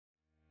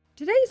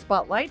Today's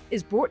Spotlight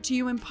is brought to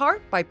you in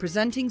part by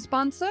presenting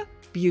sponsor,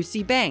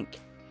 Busey Bank.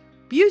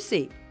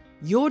 Busey,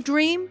 your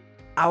dream,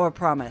 our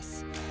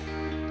promise.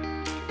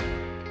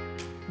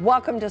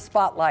 Welcome to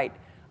Spotlight.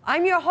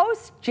 I'm your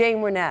host, Jane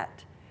Winnett.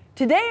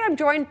 Today I'm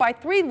joined by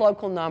three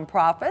local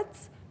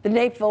nonprofits, the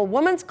Naperville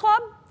Women's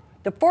Club,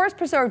 the Forest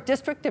Preserve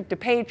District of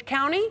DuPage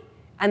County,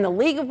 and the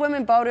League of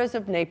Women Voters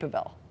of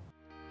Naperville.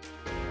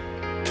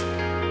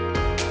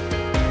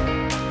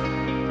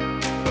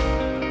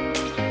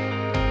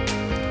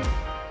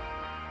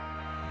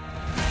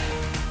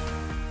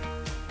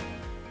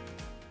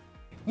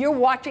 You're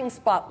watching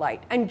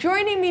Spotlight, and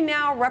joining me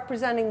now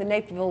representing the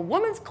Naperville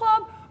Women's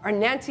Club are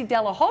Nancy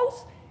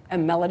Delahose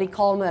and Melody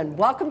Coleman.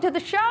 Welcome to the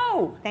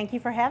show. Thank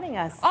you for having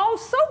us. Oh,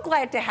 so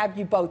glad to have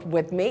you both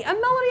with me. And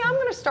Melody, I'm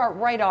going to start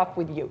right off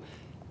with you.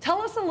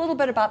 Tell us a little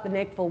bit about the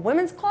Naperville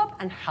Women's Club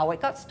and how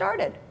it got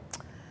started.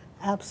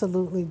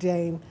 Absolutely,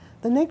 Jane.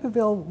 The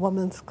Naperville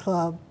Women's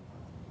Club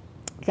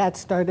got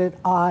started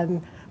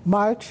on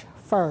March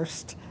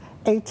 1st,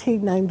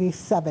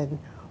 1897.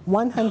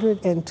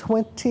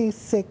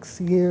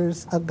 126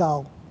 years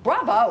ago.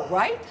 Bravo,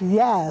 right?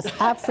 Yes,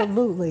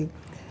 absolutely.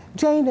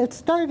 Jane, it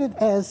started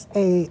as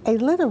a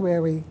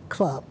literary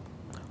club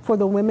for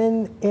the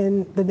women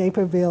in the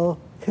Naperville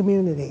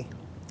community.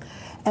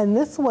 And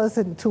this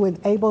was to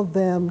enable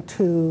them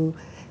to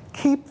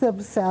keep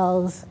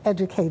themselves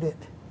educated.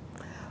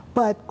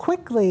 But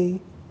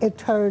quickly, it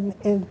turned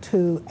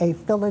into a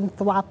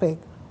philanthropic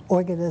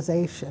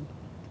organization.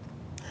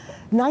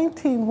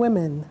 19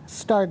 women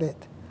started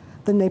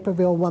the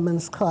Naperville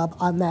Women's Club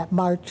on that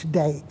March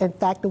day. In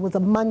fact, it was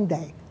a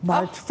Monday,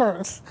 March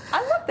 1st.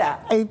 I love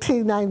that.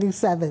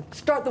 1897.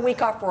 Start the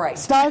week off right.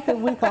 Start the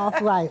week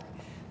off right.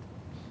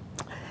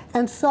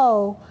 And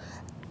so,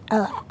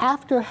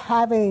 after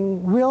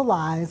having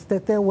realized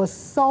that there was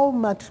so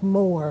much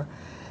more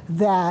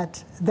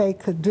that they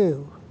could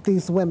do,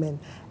 these women,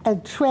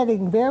 and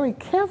treading very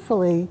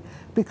carefully,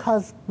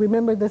 because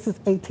remember this is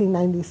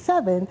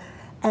 1897,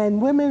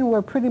 and women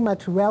were pretty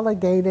much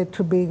relegated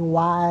to being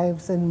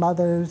wives and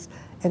mothers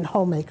and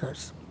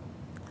homemakers.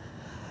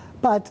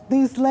 But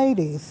these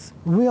ladies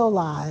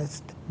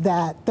realized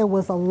that there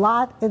was a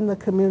lot in the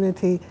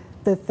community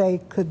that they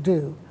could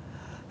do.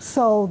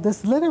 So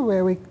this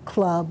literary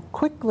club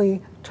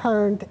quickly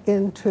turned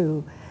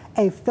into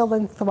a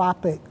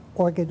philanthropic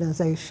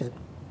organization.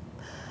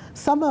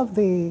 Some of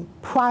the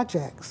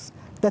projects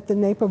that the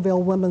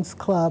Naperville Women's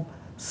Club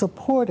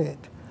supported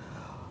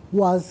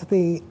was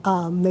the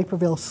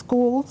Naperville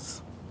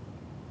Schools,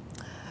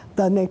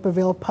 the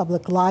Naperville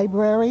Public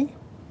Library,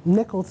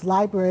 Nichols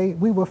Library.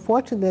 We were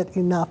fortunate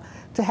enough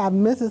to have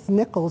Mrs.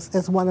 Nichols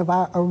as one of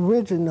our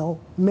original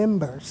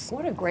members.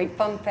 What a great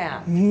fun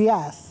fact.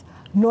 Yes.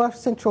 North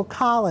Central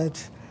College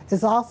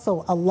is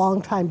also a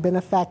longtime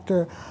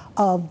benefactor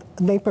of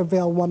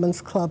Naperville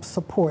Women's Club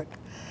support.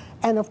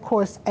 And of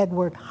course,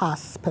 Edward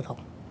Hospital.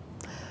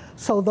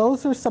 So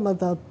those are some of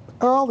the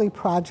early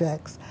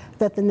projects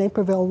that the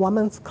Naperville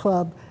Women's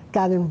Club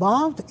got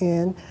involved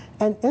in,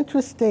 and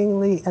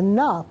interestingly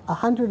enough,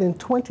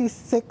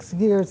 126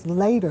 years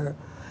later,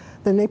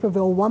 the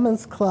Naperville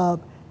Women's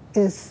Club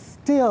is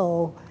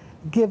still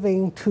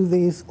giving to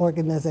these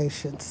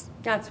organizations.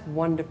 That's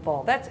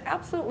wonderful. That's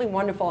absolutely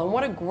wonderful. And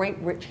what a great,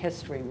 rich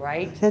history,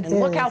 right? It and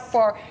look is. how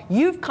far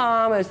you've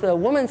come as the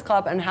Women's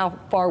Club and how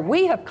far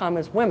we have come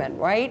as women,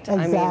 right?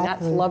 Exactly. I mean,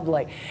 that's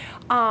lovely.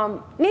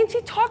 Nancy,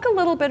 talk a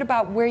little bit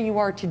about where you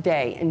are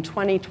today in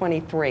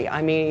 2023.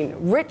 I mean,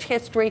 rich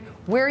history.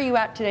 Where are you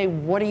at today?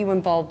 What are you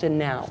involved in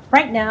now?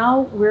 Right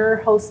now,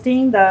 we're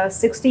hosting the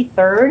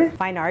 63rd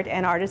Fine Art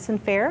and Artisan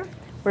Fair.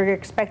 We're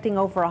expecting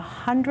over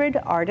 100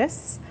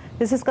 artists.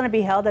 This is going to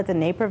be held at the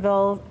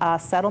Naperville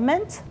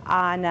Settlement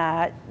on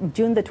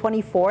June the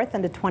 24th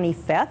and the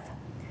 25th.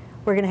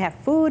 We're going to have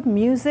food,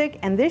 music,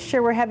 and this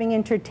year we're having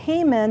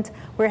entertainment.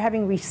 We're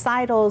having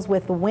recitals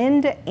with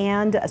wind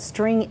and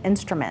string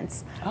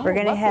instruments. Oh, we're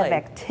going to have lovely.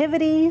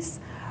 activities.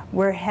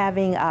 We're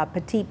having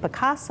Petit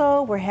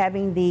Picasso, we're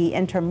having the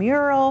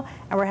intramural,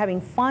 and we're having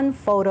fun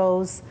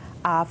photos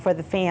for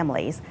the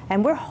families.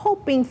 And we're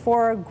hoping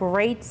for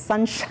great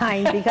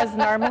sunshine because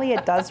normally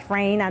it does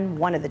rain on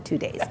one of the 2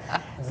 days.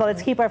 So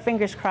let's keep our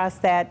fingers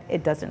crossed that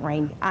it doesn't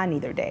rain on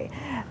either day.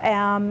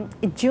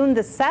 June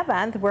the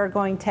 7th, we're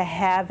going to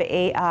have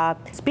a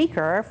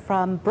speaker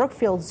from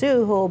Brookfield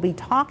Zoo who will be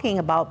talking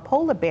about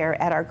polar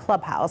bear at our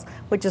clubhouse,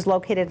 which is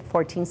located at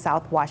 14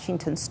 South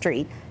Washington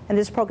Street. And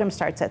this program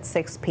starts at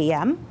 6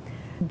 p.m.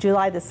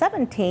 July the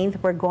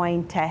 17th, we're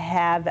going to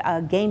have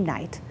a game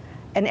night,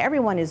 and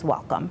everyone is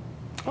welcome.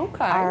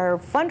 Okay. Our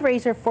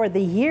fundraiser for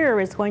the year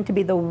is going to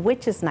be the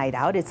Witches Night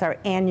Out. It's our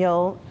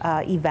annual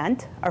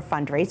event, our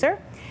fundraiser.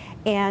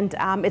 And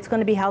it's going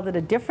to be held at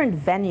a different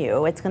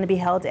venue. It's going to be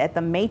held at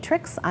the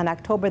Matrix on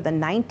October the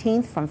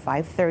 19th from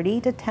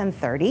 5:30 to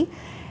 10:30.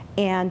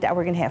 And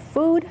we're going to have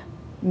food,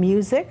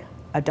 music,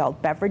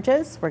 adult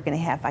beverages. We're going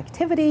to have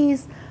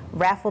activities,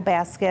 raffle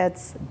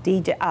baskets,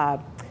 DJ,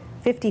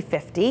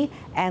 50-50.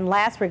 And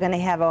last, we're going to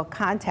have a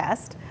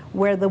contest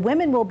where the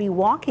women will be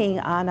walking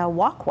on a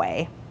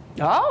walkway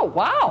Oh,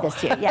 wow.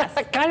 This year, yes.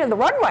 Kind of the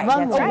runway.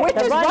 That's right.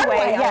 Witch's The runway,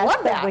 runway. yes, I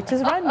love that. The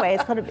Witch's Runway.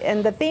 It's gonna be,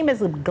 and the theme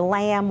is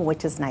Glam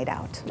Witch's Night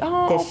Out.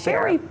 Oh, this year.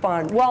 very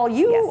fun. Well,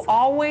 you Yes.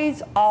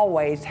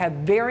 always have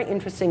very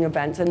interesting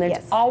events, and there's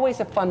Yes. always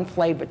a fun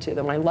flavor to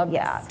them. I love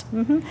that.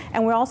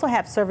 And we also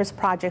have service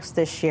projects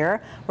this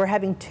year. We're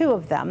having 2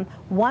 of them.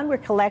 One, we're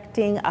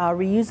collecting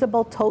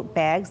reusable tote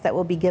bags that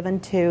will be given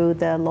to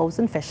the Loaves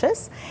and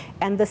Fishes.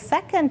 And the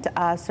second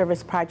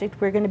service project,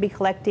 we're going to be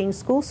collecting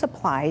school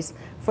supplies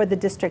for the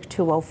District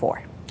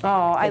 204. Oh,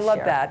 I love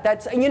year. that.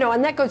 That's, and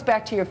that goes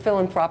back to your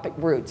philanthropic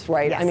roots,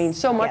 right? Yes. I mean,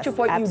 so much Yes, of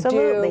what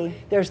absolutely. you do,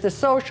 there's the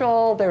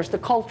social, there's the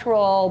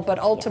cultural, but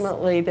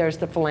ultimately there's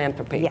the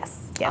philanthropy.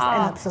 Yes, yes. Ah,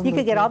 And absolutely. you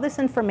can get all this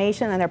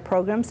information on our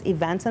programs,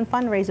 events, and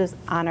fundraisers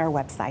on our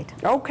website.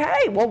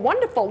 Okay, well,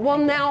 wonderful. Well,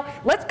 now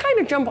let's kind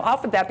of jump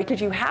off of that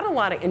because you had a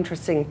lot of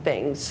interesting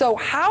things. So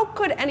how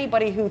could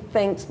anybody who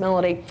thinks,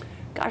 Melody,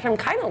 gosh, I'm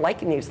kind of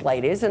liking these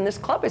ladies and this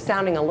club is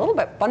sounding a little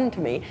bit fun to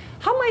me,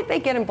 how might they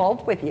get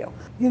involved with you?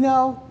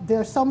 There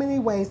are so many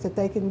ways that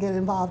they can get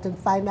involved and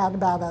find out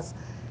about us.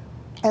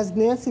 As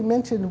Nancy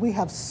mentioned, we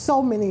have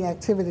so many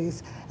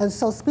activities. And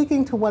so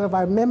speaking to one of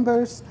our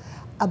members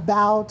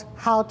about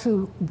how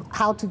to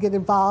get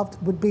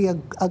involved would be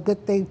a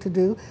good thing to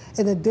do.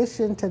 In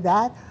addition to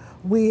that,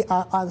 we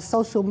are on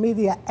social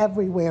media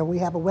everywhere. We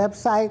have a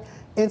website,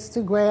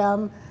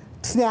 Instagram,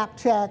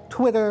 Snapchat,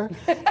 Twitter.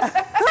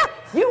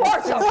 You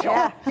are social.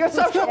 Yeah. You're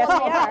social. Yes,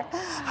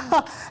 we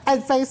are.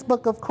 And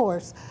Facebook, of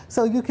course.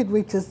 So you could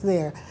reach us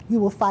there. You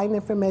will find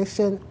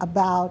information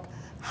about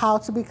how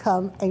to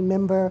become a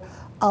member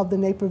of the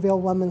Naperville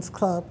Women's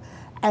Club.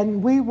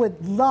 And we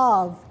would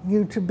love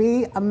you to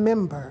be a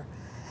member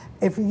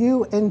if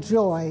you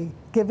enjoy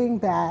giving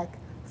back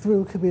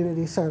through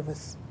community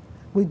service.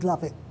 We'd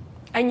love it.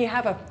 And you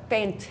have a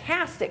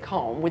fantastic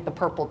home with the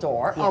purple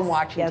door on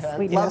Washington. Yes,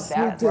 we do. Love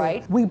that, do.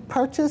 right? We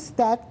purchased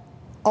that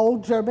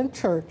old German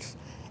church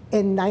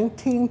in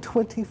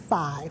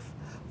 1925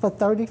 for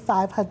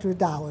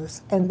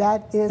 $3,500, and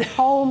that is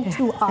home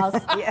to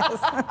us. Yes.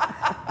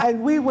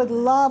 And we would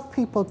love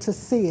people to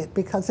see it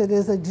because it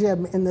is a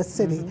gem in the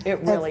city It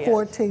really at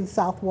 14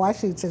 South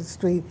Washington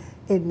Street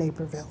in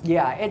Naperville.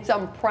 Yeah, it's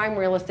on prime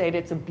real estate.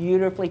 It's a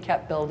beautifully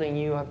kept building.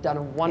 You have done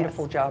a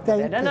wonderful job with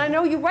Thank it. And you. I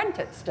know you rent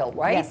it still,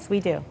 right? Yes, we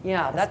do.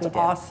 Yeah, Yes, that's we do.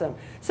 awesome.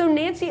 So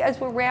Nancy, as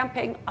we're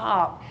ramping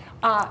up,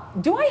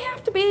 do I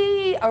have to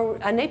be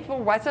a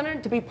Naperville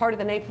resident to be part of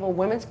the Naperville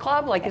Women's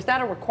Club? Like, is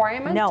that a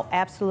requirement? No,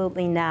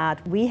 absolutely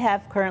not. We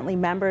have currently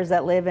members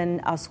that live in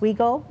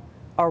Oswego,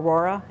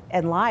 Aurora,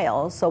 and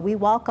Lisle. So we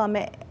welcome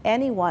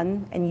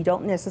anyone, and you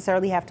don't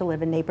necessarily have to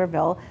live in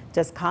Naperville.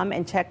 Just come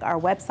and check our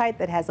website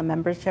that has a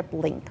membership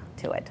link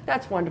to it.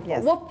 That's wonderful.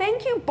 Yes. Well,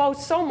 thank you both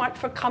so much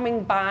for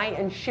coming by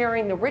and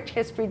sharing the rich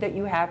history that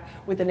you have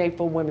with the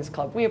Naperville Women's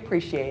Club. We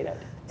appreciate it.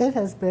 It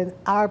has been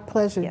our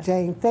pleasure, Yes.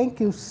 Jane. Thank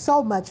you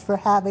so much for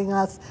having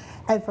us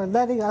and for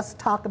letting us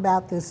talk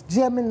about this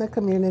gem in the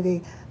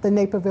community, the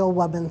Naperville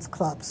Women's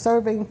Club,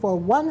 serving for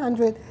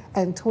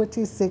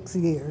 126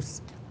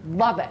 years.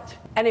 Love it.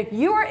 And if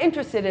you are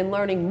interested in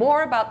learning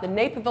more about the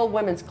Naperville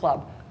Women's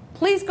Club,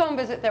 please go and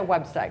visit their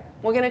website.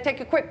 We're going to take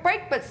a quick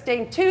break, but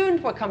stay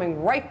tuned. We're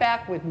coming right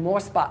back with more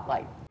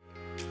Spotlight.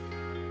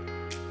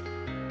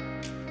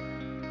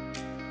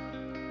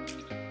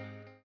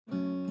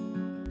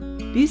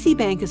 Busey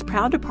Bank is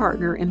proud to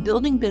partner in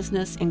building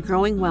business and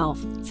growing wealth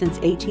since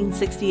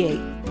 1868.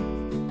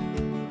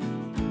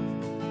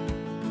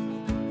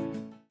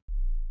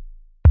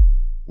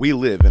 We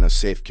live in a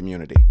safe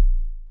community,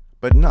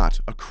 but not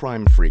a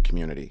crime-free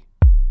community.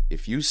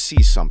 If you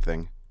see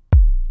something,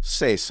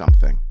 say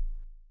something.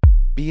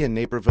 Be a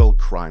Naperville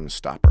Crime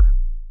Stopper.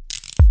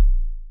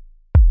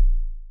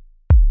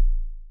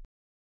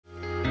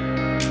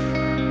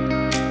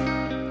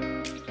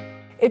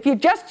 If you're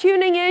just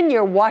tuning in,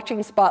 you're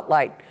watching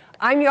Spotlight.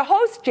 I'm your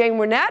host, Jane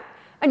Wernette,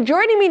 and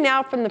joining me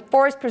now from the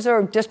Forest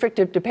Preserve District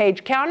of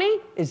DuPage County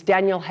is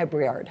Daniel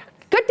Hebriard.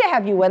 Good to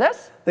have you with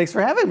us. Thanks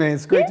for having me.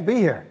 It's great to be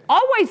here.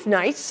 Always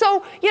nice.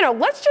 So,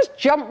 let's just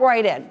jump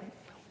right in.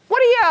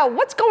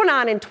 What's going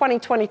on in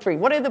 2023?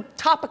 What are the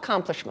top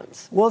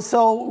accomplishments? Well,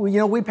 so,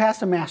 we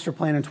passed a master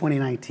plan in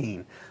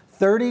 2019.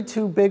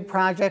 32 big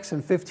projects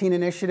and 15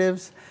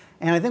 initiatives.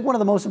 And I think one of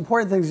the most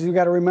important things you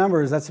got to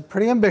remember is that's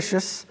pretty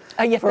ambitious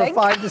for a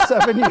 5 to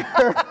 7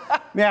 year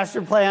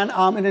master plan,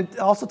 and it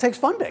also takes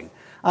funding.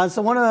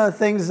 So one of the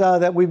things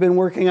that we've been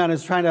working on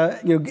is trying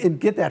to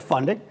get that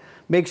funding,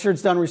 make sure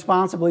it's done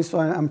responsibly. So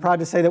I'm proud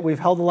to say that we've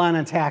held the line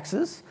on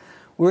taxes.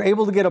 We were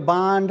able to get a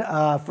bond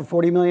for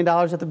 $40 million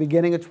at the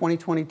beginning of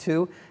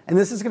 2022, and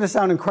this is going to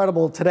sound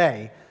incredible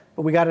today,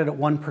 but we got it at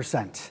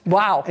 1%.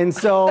 Wow. And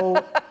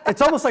so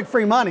it's almost like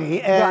free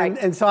money. And,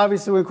 Right. and so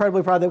obviously we're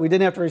incredibly proud that we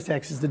didn't have to raise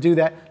taxes to do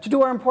that, to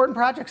do our important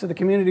projects that the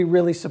community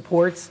really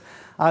supports.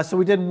 So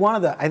we did one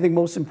of the, I think,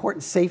 most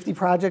important safety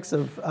projects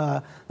of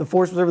the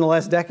Forest Preserve in the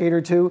last decade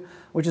or two,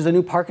 which is a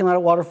new parking lot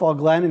at Waterfall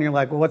Glen. And you're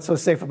like, well, what's so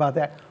safe about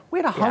that? We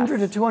had 100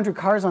 to 200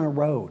 cars on a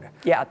road.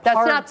 Yeah,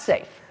 that's not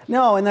safe.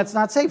 No, and that's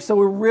not safe. So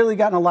we're really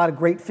gotten a lot of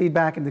great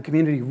feedback, and the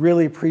community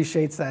really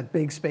appreciates that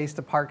big space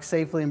to park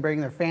safely and bring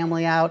their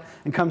family out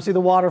and come see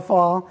the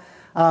waterfall.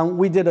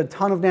 We did a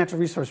ton of natural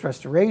resource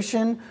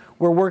restoration.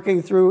 We're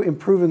working through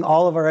improving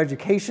all of our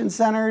education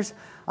centers.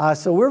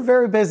 So we're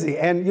very busy,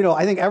 and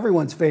I think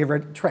everyone's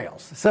favorite,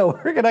 trails. So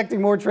we're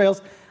connecting more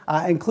trails,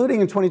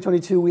 including in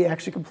 2022, we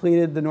actually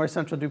completed the North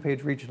Central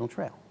DuPage Regional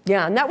Trail.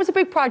 Yeah, and that was a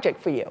big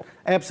project for you.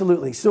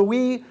 Absolutely. So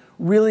we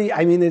really,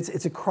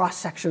 it's a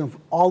cross-section of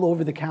all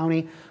over the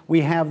county.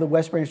 We have the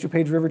West Branch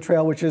DuPage River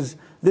Trail, which is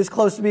this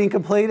close to being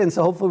complete, and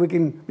so hopefully we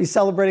can be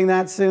celebrating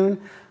that soon.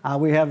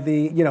 We have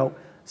the,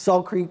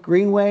 Salt Creek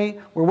Greenway.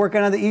 We're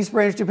working on the East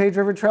Branch DuPage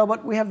River Trail,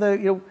 but we have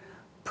the,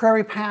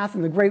 Prairie Path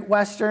and the Great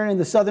Western and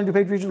the Southern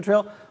DuPage Regional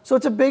Trail. So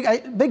it's a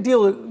big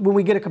deal when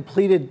we get a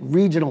completed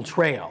regional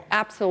trail.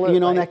 Absolutely.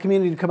 And that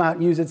community to come out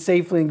and use it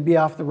safely and be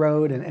off the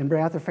road and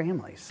bring out their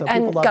families. So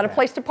and got a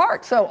place to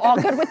park, so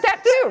all good with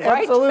that too,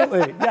 right?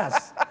 Absolutely,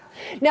 yes.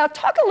 Now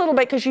talk a little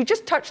bit, because you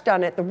just touched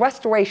on it, the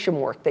restoration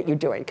work that you're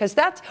doing, because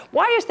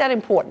why is that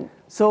important?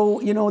 So,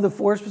 the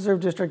Forest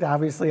Preserve District,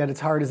 obviously, at its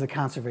heart is a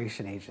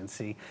conservation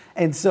agency.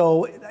 And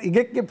so you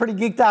get pretty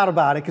geeked out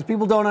about it, because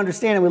people don't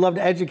understand it. We love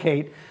to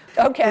educate.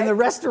 Okay. And the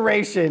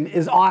restoration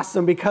is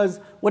awesome, because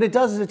what it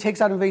does is it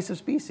takes out invasive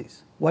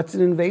species. What's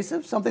an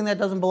invasive? Something that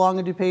doesn't belong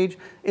in DuPage.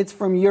 It's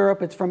from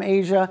Europe, it's from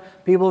Asia.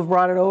 People have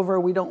brought it over.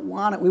 We don't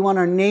want it. We want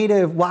our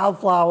native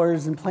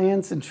wildflowers and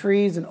plants and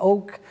trees and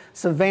oak,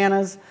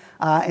 savannas.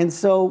 And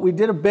so we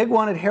did a big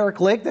one at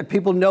Herrick Lake that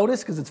people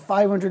noticed, because it's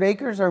 500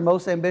 acres, our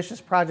most ambitious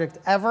project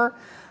ever.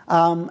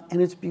 And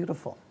it's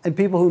beautiful. And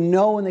people who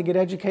know when they get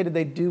educated,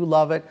 they do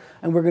love it.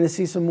 And we're going to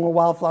see some more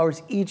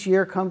wildflowers each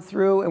year come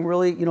through, and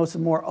really,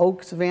 some more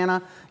oak,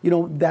 savanna.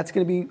 That's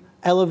going to be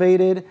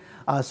elevated.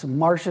 Some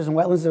marshes and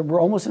wetlands that were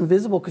almost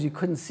invisible because you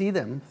couldn't see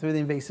them through the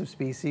invasive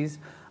species.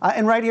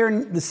 And right here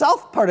in the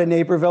south part of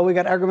Naperville, we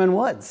got Egremon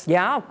Woods.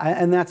 Yeah.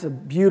 And that's a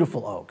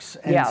beautiful oaks.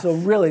 And yes. So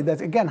really,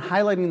 that's, again,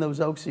 highlighting those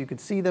oaks so you could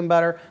see them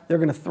better. They're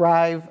going to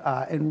thrive,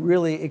 and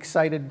really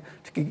excited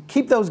to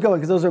keep those going,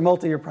 because those are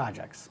multi-year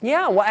projects.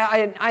 Yeah, well,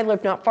 I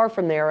live not far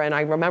from there, and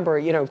I remember,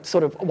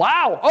 sort of,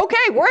 wow,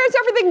 okay, where has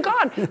everything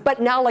gone?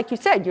 But now, like you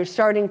said, you're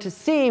starting to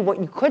see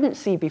what you couldn't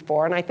see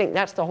before, and I think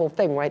that's the whole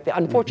thing, right?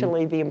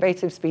 Unfortunately, the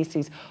invasive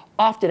species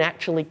often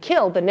actually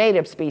kill the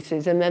native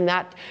species, and then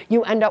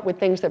you end up with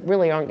things that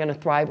really aren't going to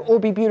thrive or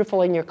be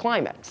beautiful in your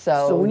climate.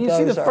 So when you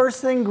see the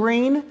first thing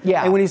green,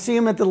 yeah. And when you see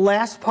them at the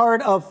last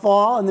part of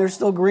fall and they're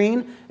still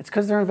green, it's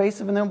because they're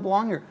invasive and they don't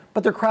belong here.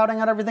 But they're crowding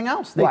out everything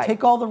else. They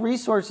take all the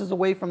resources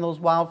away from those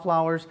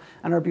wildflowers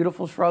and our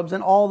beautiful shrubs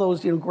and all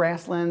those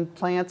grassland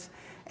plants.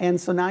 And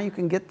so now you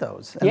can get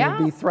those, and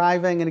they'll be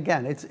thriving. And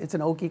again, it's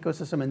an oak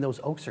ecosystem, and those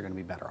oaks are going to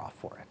be better off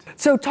for it.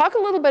 So talk a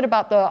little bit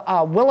about the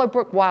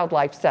Willowbrook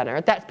Wildlife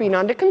Center. That's been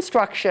under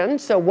construction.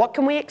 So what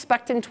can we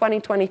expect in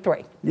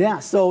 2023? Yeah,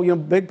 so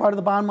big part of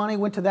the bond money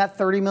went to that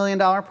 $30 million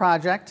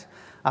project.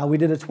 We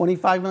did a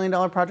 $25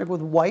 million project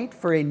with White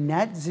for a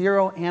net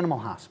zero animal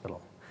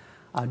hospital.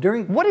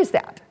 What is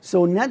that?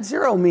 So net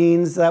zero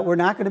means that we're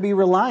not going to be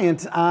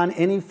reliant on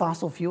any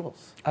fossil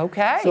fuels.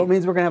 Okay. So it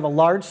means we're going to have a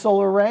large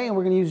solar array, and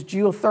we're going to use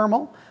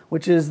geothermal,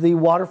 which is the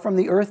water from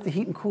the earth to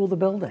heat and cool the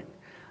building.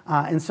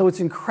 And so it's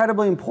an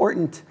incredibly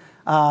important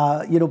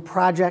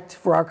project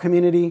for our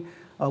community.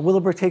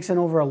 Willowbrook takes in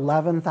over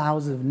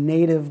 11,000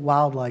 native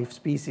wildlife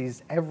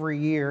species every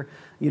year.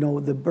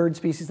 The bird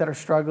species that are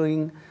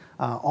struggling,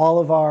 all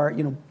of our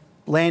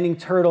landing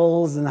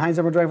turtles and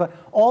Heinz-Emmer dragonfly,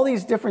 all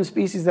these different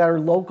species that are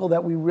local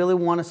that we really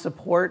want to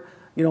support.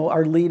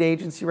 Our lead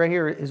agency right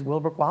here is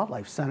Willowbrook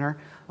Wildlife Center.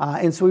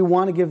 And so we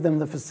want to give them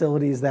the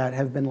facilities that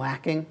have been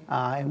lacking.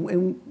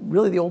 And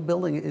really the old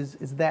building is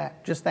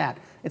just that.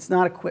 It's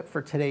not equipped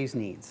for today's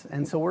needs.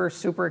 And so we're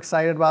super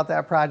excited about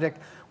that project.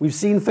 We've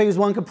seen phase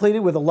one completed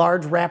with a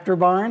large raptor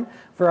barn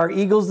for our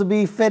eagles to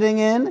be fitting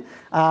in.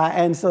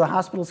 And so the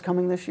hospital's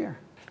coming this year.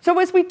 So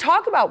as we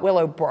talk about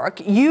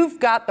Willowbrook, you've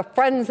got the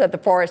Friends of the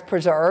Forest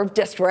Preserve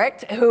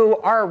District who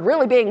are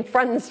really being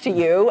friends to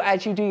you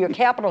as you do your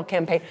capital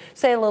campaign.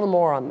 Say a little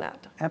more on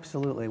that.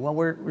 Absolutely. Well,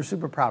 we're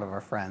super proud of our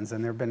friends,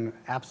 and they've been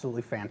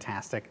absolutely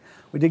fantastic.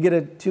 We did get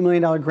a $2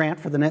 million grant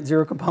for the net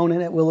zero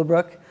component at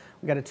Willowbrook.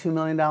 We got a $2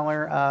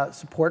 million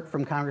support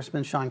from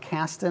Congressman Sean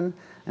Casten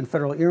and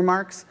federal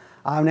earmarks.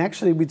 And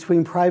actually,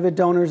 between private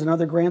donors and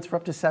other grants, we're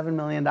up to $7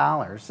 million,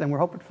 and we're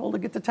hopeful to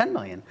get to $10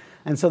 million.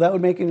 And so that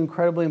would make an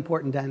incredibly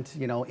important dent,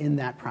 in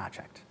that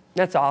project.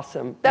 That's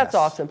awesome. That's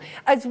awesome.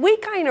 As we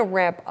kind of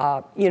wrap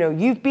up,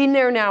 you've been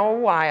there now a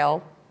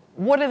while.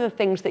 What are the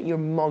things that you're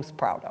most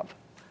proud of?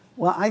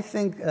 Well, I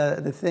think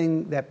the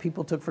thing that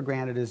people took for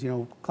granted is,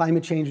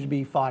 climate change to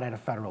be fought at a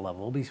federal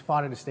level. It'll be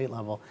fought at a state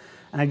level.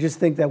 And I just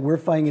think that we're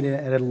fighting it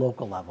at a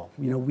local level.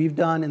 We've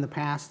done in the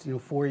past,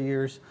 4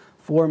 years,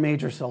 4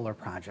 major solar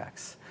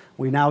projects.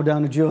 We've now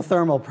done a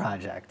geothermal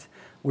project.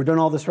 We're doing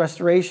all this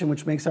restoration,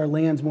 which makes our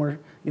lands more,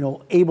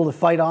 able to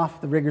fight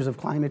off the rigors of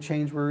climate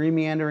change. We're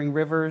remeandering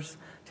rivers,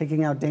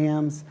 taking out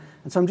dams.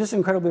 And so I'm just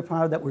incredibly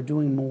proud that we're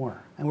doing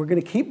more. And we're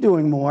going to keep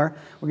doing more.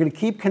 We're going to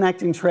keep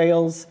connecting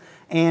trails.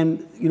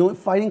 And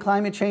fighting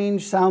climate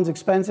change sounds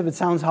expensive, it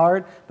sounds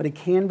hard, but it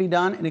can be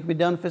done, and it can be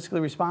done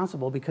fiscally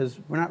responsible because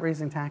we're not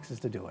raising taxes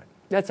to do it.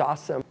 That's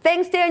awesome.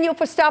 Thanks, Daniel,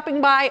 for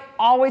stopping by.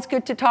 Always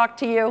good to talk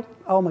to you.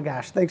 Oh my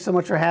gosh, thanks so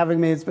much for having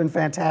me. It's been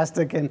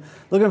fantastic, and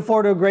looking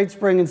forward to a great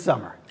spring and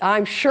summer.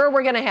 I'm sure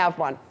we're going to have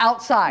one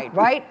outside,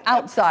 right?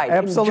 Outside,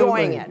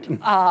 Absolutely. Enjoying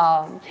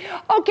it.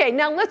 Okay,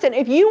 now listen,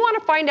 if you want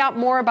to find out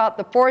more about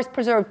the Forest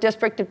Preserve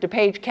District of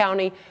DuPage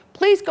County,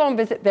 please go and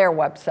visit their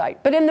website.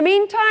 But in the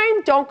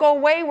meantime, don't go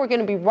away. We're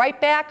going to be right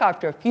back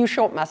after a few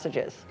short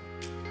messages.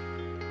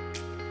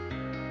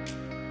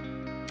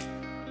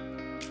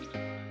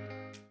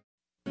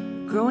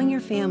 Growing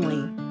your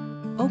family,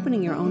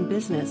 opening your own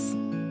business,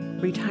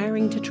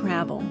 retiring to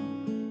travel,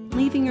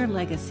 leaving your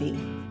legacy.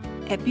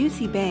 At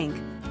Busey Bank,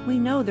 we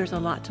know there's a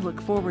lot to look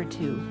forward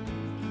to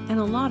and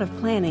a lot of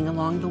planning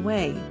along the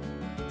way.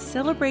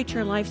 Celebrate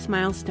your life's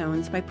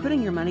milestones by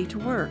putting your money to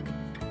work.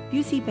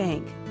 Busey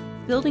Bank,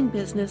 building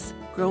business,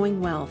 growing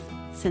wealth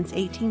since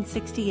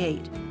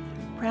 1868.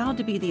 Proud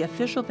to be the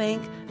official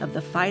bank of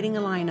the Fighting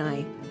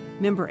Illini.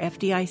 Member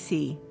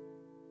FDIC.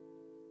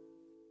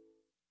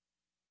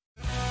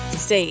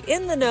 Stay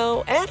in the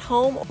know at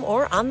home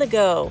or on the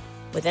go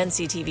with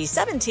NCTV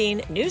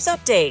 17 News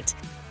Update.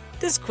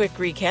 This quick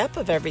recap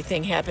of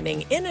everything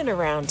happening in and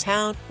around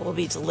town will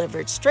be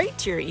delivered straight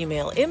to your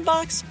email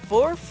inbox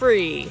for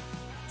free.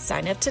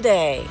 Sign up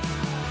today.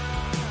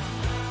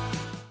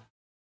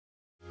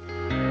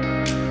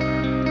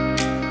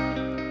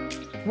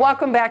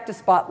 Welcome back to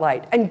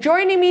Spotlight. And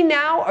joining me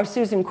now are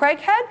Susan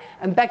Craighead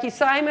and Becky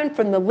Simon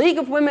from the League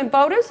of Women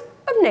Voters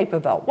of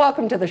Naperville.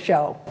 Welcome to the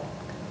show.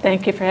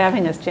 Thank you for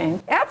having us,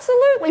 Jane.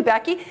 Absolutely,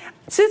 Becky.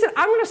 Susan,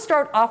 I'm going to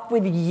start off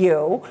with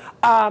you.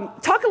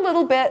 Talk a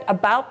little bit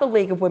about the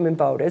League of Women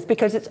Voters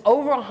because it's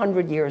over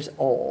 100 years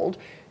old.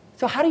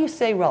 So how do you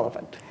stay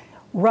relevant?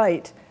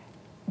 Right.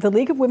 The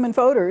League of Women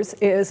Voters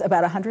is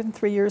about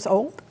 103 years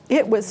old.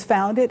 It was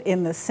founded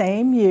in the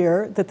same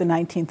year that the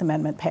 19th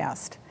Amendment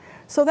passed.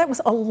 So that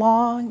was a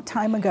long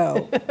time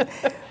ago.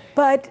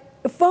 But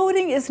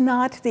voting is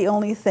not the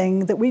only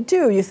thing that we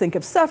do. You think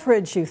of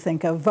suffrage, you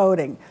think of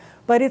voting.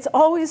 But it's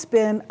always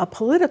been a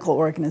political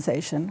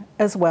organization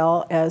as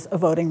well as a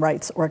voting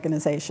rights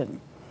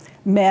organization.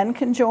 Men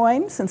can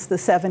join since the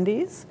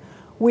 70s.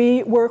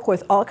 We work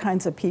with all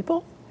kinds of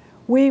people.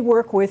 We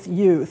work with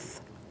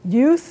youth.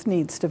 Youth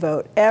needs to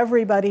vote.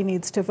 Everybody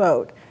needs to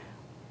vote.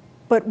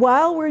 But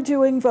while we're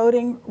doing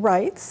voting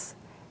rights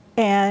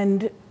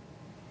and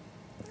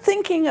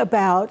thinking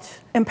about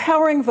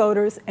empowering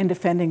voters and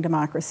defending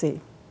democracy,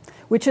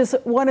 which is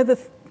one of the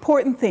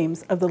important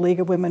themes of the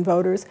League of Women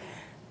Voters,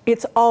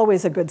 it's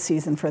always a good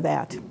season for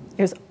that.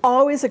 There's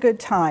always a good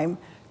time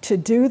to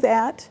do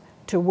that,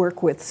 to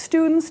work with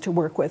students, to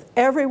work with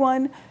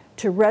everyone,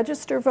 to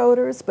register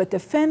voters, but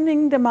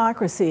defending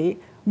democracy,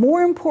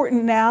 more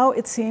important now,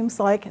 it seems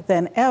like,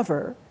 than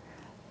ever,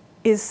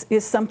 is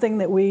something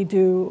that we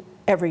do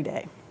every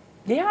day.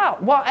 Yeah,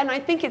 well, and I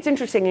think it's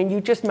interesting, and you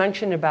just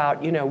mentioned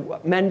about,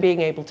 men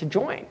being able to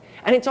join.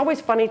 And it's always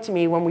funny to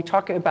me when we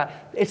talk about,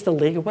 it's the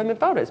League of Women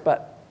Voters,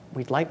 but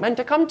we'd like men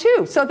to come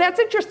too. So that's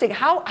interesting.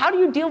 How do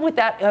you deal with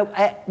that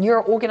at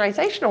your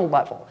organizational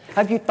level?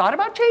 Have you thought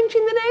about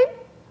changing the name?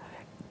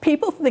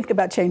 People think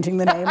about changing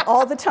the name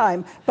all the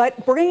time,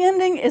 but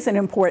branding is an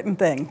important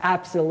thing.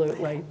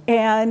 Absolutely.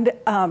 And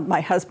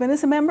my husband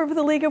is a member of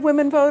the League of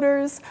Women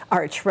Voters.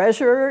 Our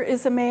treasurer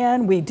is a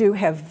man. We do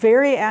have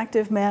very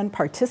active men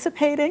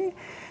participating,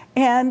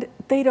 and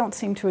they don't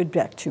seem to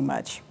object too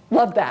much.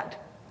 Love that.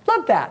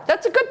 Love that.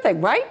 That's a good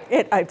thing, right?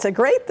 It's a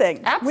great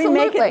thing. Absolutely. We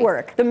make it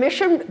work. The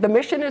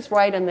mission is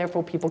right, and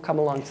therefore people come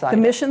alongside. The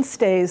mission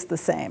stays the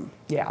same.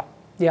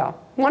 Yeah,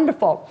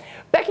 wonderful.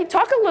 Becky,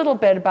 talk a little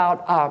bit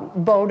about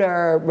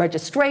voter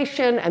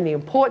registration and the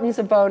importance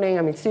of voting.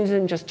 I mean,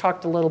 Susan just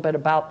talked a little bit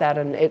about that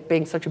and it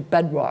being such a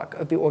bedrock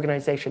of the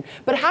organization.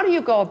 But how do you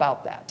go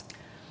about that?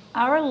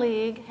 Our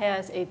league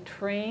has a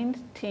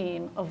trained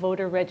team of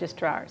voter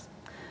registrars.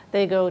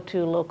 They go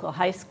to local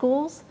high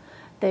schools,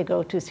 they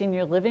go to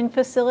senior living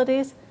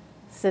facilities,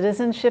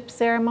 citizenship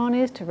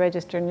ceremonies to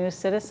register new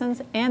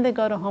citizens, and they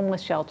go to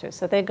homeless shelters.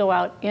 So they go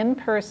out in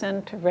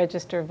person to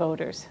register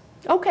voters.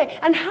 Okay,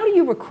 and how do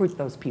you recruit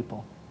those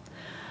people?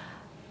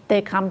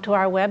 They come to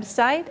our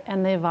website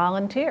and they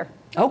volunteer.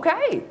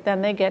 Okay.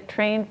 Then they get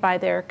trained by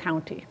their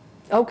county.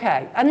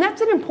 Okay, and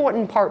that's an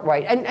important part,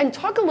 right? And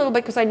talk a little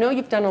bit, because I know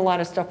you've done a lot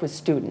of stuff with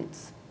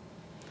students.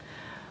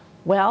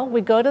 Well,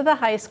 we go to the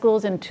high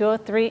schools in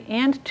 203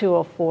 and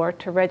 204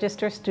 to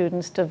register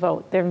students to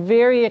vote. They're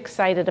very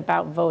excited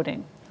about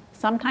voting,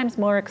 sometimes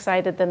more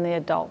excited than the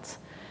adults.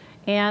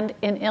 And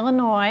in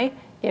Illinois,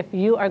 if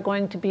you are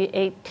going to be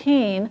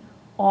 18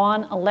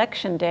 on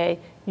election day,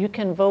 you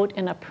can vote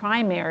in a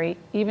primary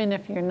even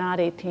if you're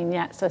not 18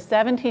 yet. So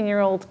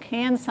 17-year-olds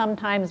can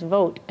sometimes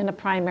vote in a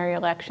primary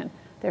election.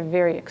 They're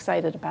very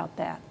excited about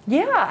that.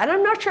 Yeah, and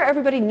I'm not sure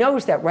everybody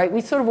knows that, right?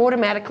 We sort of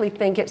automatically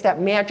think it's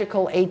that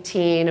magical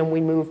 18 and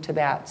we move to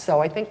that. So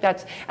I think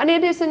and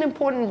it is an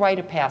important rite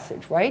of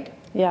passage, right?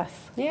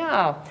 Yes.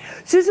 Yeah.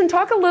 Susan,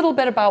 talk a little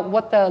bit about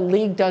what the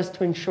League does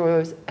to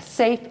ensure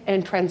safe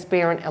and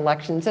transparent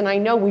elections. And I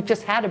know we've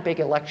just had a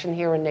big election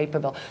here in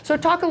Naperville. So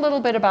talk a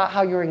little bit about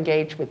how you're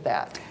engaged with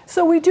that.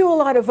 So we do a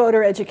lot of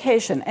voter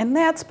education, and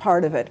that's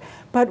part of it.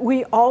 But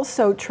we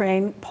also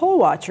train poll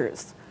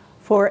watchers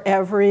for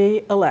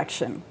every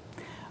election.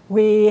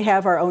 We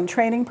have our own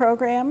training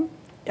program.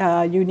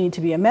 You need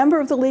to be a member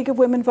of the League of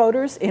Women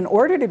Voters in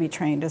order to be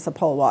trained as a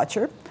poll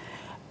watcher.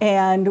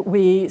 And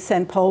we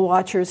send poll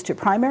watchers to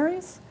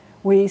primaries.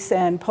 We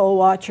send poll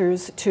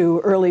watchers to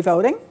early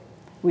voting.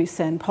 We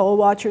send poll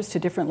watchers to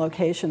different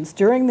locations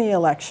during the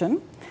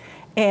election.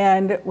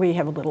 And we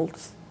have a little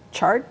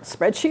chart,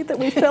 spreadsheet that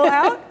we fill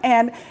out.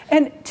 And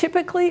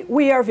typically,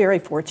 we are very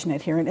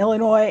fortunate here in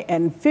Illinois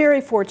and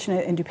very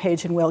fortunate in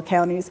DuPage and Will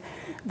counties.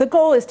 The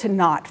goal is to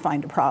not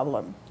find a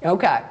problem.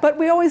 Okay. But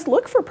we always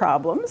look for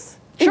problems.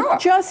 Sure.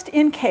 Just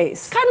in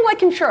case. Kind of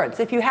like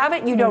insurance. If you have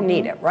it, you don't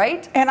need it,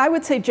 right? And I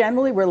would say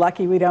generally we're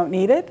lucky we don't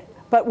need it,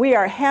 but we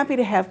are happy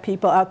to have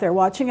people out there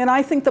watching, and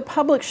I think the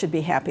public should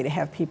be happy to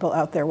have people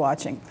out there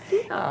watching.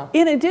 Yeah.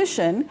 In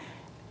addition,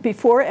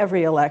 before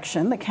every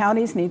election, the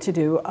counties need to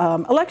do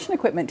election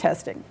equipment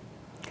testing.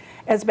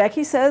 As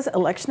Becky says,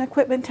 election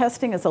equipment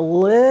testing is a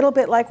little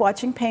bit like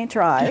watching paint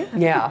dry.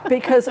 Yeah.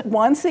 Because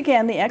once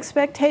again, the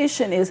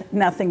expectation is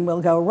nothing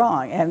will go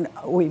wrong. And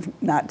we've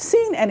not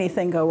seen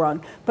anything go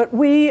wrong. But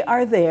we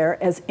are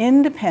there as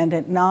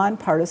independent,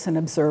 nonpartisan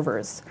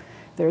observers.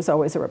 There's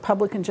always a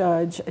Republican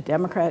judge, a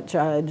Democrat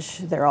judge,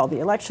 they're all the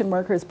election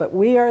workers, but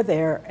we are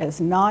there as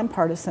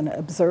nonpartisan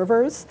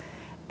observers.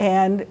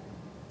 And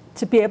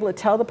to be able to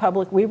tell the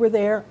public we were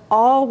there,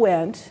 all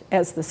went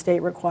as the state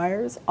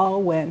requires, all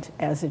went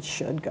as it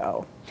should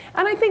go.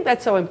 And I think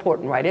that's so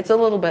important, right? It's a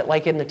little bit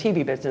like in the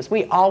TV business.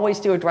 We always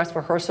do a dress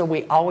rehearsal.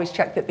 We always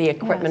check that the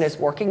equipment is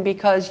working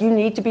because you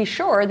need to be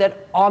sure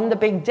that on the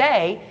big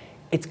day,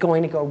 it's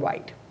going to go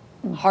right.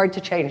 Hard to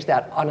change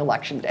that on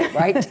election day,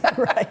 right?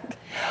 Right.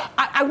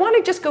 I want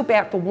to just go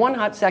back for one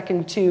hot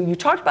second to, you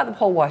talked about the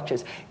poll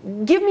watchers.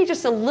 Give me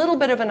just a little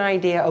bit of an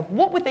idea of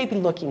what would they be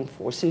looking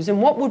for, Susan?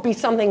 What would be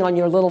something on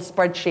your little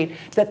spreadsheet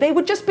that they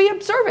would just be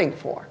observing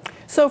for?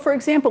 So for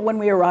example, when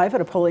we arrive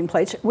at a polling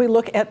place, we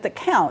look at the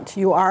count.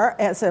 You are,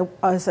 as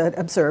an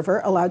observer,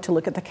 allowed to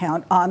look at the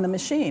count on the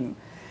machine.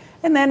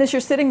 And then as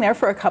you're sitting there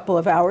for a couple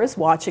of hours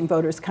watching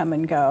voters come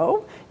and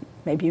go,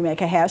 maybe you make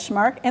a hash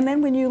mark, and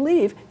then when you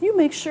leave, you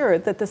make sure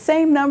that the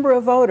same number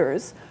of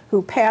voters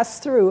who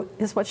pass through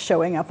is what's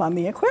showing up on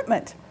the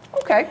equipment.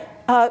 Okay.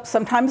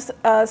 Sometimes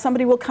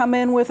somebody will come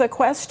in with a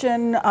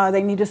question.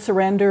 They need to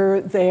surrender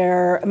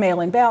their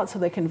mail-in ballot so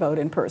they can vote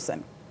in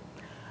person.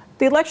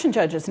 The election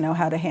judges know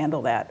how to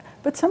handle that,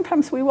 but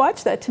sometimes we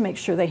watch that to make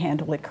sure they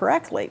handle it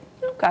correctly.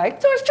 Okay,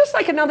 so it's just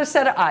like another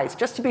set of eyes,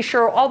 just to be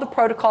sure all the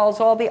protocols,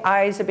 all the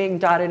I's are being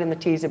dotted and the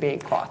T's are being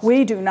crossed.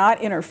 We do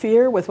not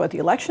interfere with what the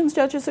elections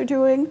judges are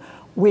doing.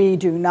 We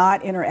do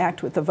not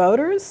interact with the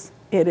voters.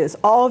 It is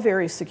all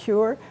very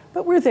secure,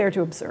 but we're there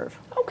to observe.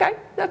 Okay,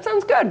 that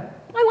sounds good.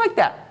 I like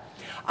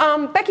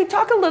that. Becky,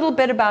 talk a little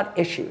bit about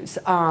issues.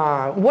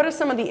 What are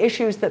some of the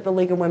issues that the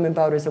League of Women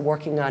Voters are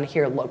working on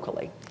here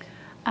locally?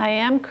 I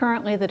am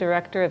currently the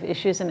Director of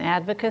Issues and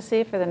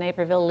Advocacy for the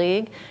Naperville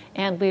League,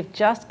 and we've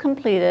just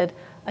completed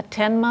a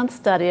 10-month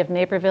study of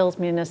Naperville's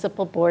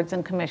municipal boards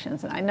and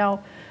commissions. And I know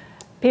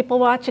people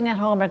watching at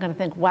home are going to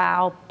think,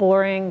 wow,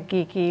 boring,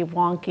 geeky,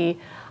 wonky.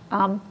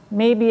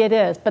 Maybe it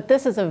is, but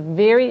this is a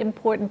very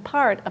important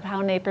part of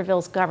how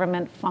Naperville's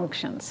government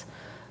functions.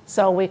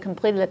 So we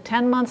completed a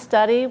 10-month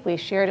study. We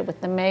shared it with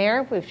the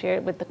mayor. We've shared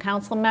it with the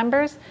council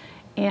members,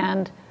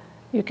 and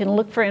you can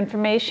look for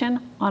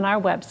information on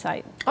our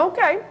website.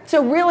 Okay,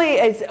 so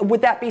really,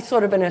 would that be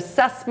sort of an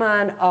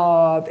assessment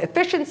of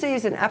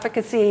efficiencies and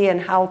efficacy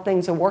and how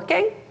things are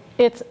working?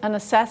 It's an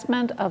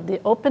assessment of the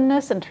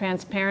openness and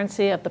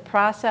transparency of the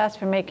process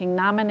for making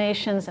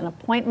nominations and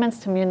appointments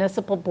to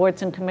municipal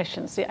boards and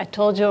commissions. See, I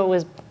told you it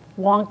was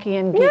wonky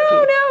and geeky.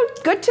 No,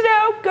 good to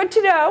know, good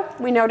to know.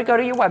 We know to go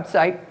to your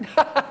website.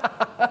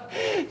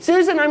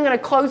 Susan, I'm going to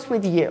close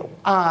with you.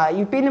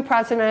 You've been the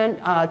president.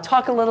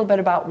 Talk a little bit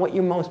about what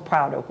you're most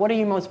proud of. What are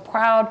you most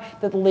proud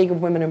that the League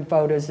of Women and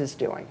Voters is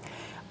doing?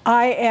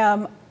 I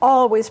am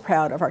always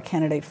proud of our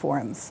candidate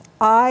forums.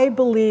 I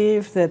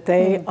believe that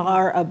they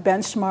are a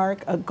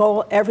benchmark, a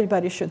goal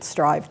everybody should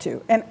strive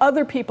to. And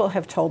other people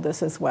have told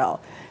this as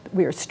well.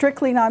 We are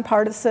strictly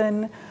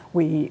nonpartisan.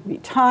 We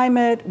time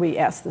it. We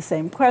ask the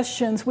same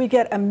questions. We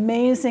get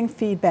amazing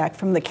feedback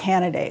from the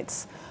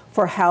candidates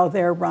for how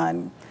they're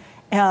run.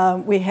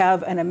 We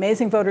have an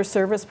amazing voter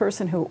service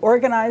person who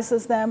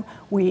organizes them.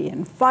 We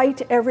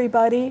invite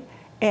everybody.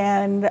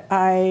 And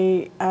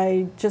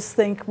I just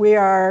think we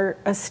are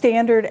a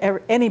standard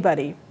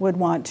anybody would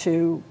want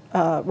to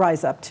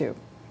rise up to.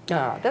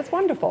 That's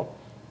wonderful.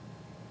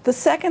 The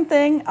second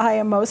thing I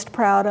am most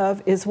proud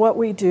of is what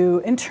we do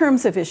in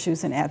terms of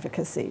issues and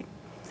advocacy.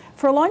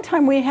 For a long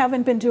time, we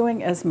haven't been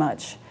doing as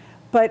much,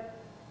 but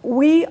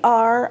we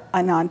are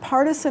a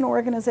nonpartisan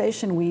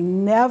organization. We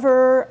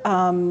never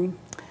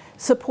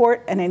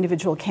support an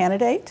individual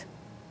candidate.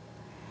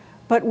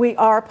 but we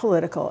are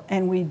political,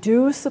 and we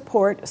do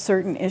support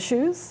certain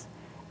issues.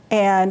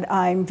 And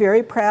I'm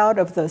very proud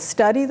of the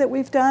study that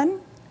we've done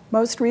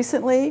most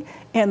recently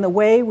and the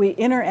way we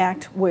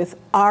interact with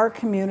our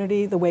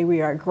community, the way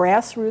we are a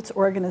grassroots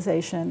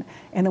organization,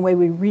 and the way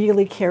we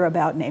really care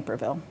about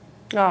Naperville.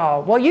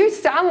 Oh, well, you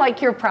sound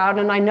like you're proud,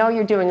 and I know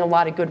you're doing a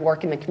lot of good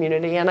work in the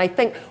community. And I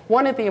think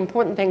one of the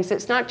important things,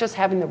 it's not just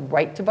having the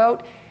right to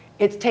vote,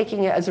 it's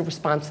taking it as a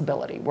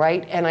responsibility,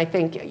 right? And I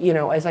think, you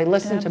know, as I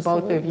listen to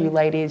both of you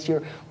ladies,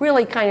 you're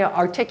really kind of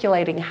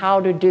articulating how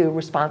to do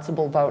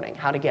responsible voting,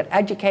 how to get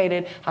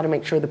educated, how to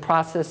make sure the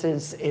process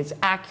is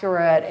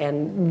accurate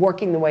and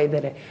working the way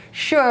that it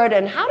should,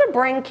 and how to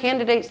bring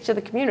candidates to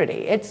the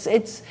community.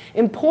 It's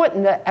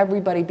important that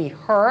everybody be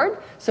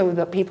heard so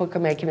that people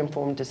can make an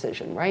informed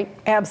decision, right?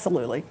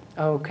 Absolutely.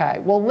 Okay.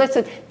 Well,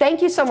 listen,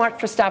 thank you so much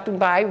for stopping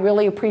by.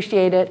 Really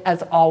appreciate it,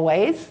 as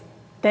always.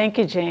 Thank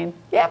you, Jane.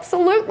 Yeah,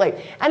 absolutely.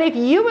 And if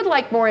you would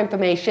like more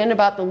information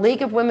about the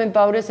League of Women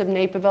Voters of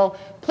Naperville,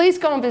 please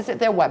go and visit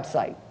their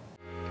website.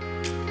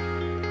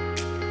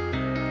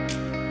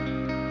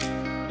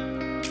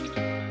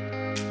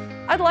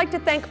 I'd like to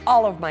thank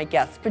all of my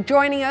guests for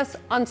joining us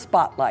on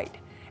Spotlight,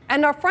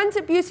 and our friends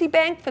at Busey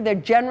Bank for their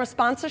generous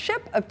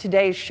sponsorship of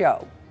today's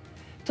show.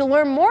 To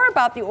learn more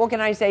about the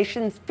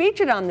organizations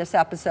featured on this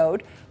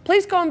episode,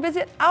 please go and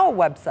visit our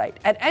website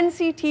at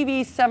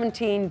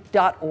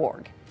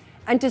nctv17.org.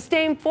 And to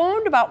stay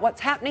informed about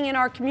what's happening in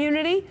our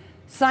community,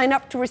 sign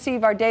up to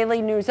receive our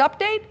daily news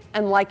update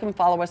and like and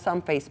follow us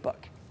on Facebook.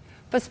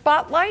 For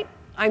Spotlight,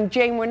 I'm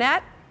Jane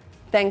Winnett.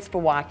 Thanks for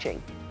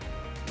watching.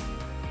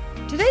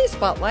 Today's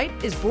Spotlight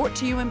is brought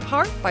to you in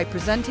part by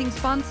presenting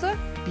sponsor,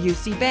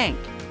 Busey Bank.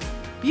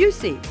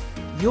 Busey,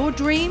 your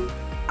dream,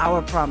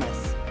 our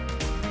promise.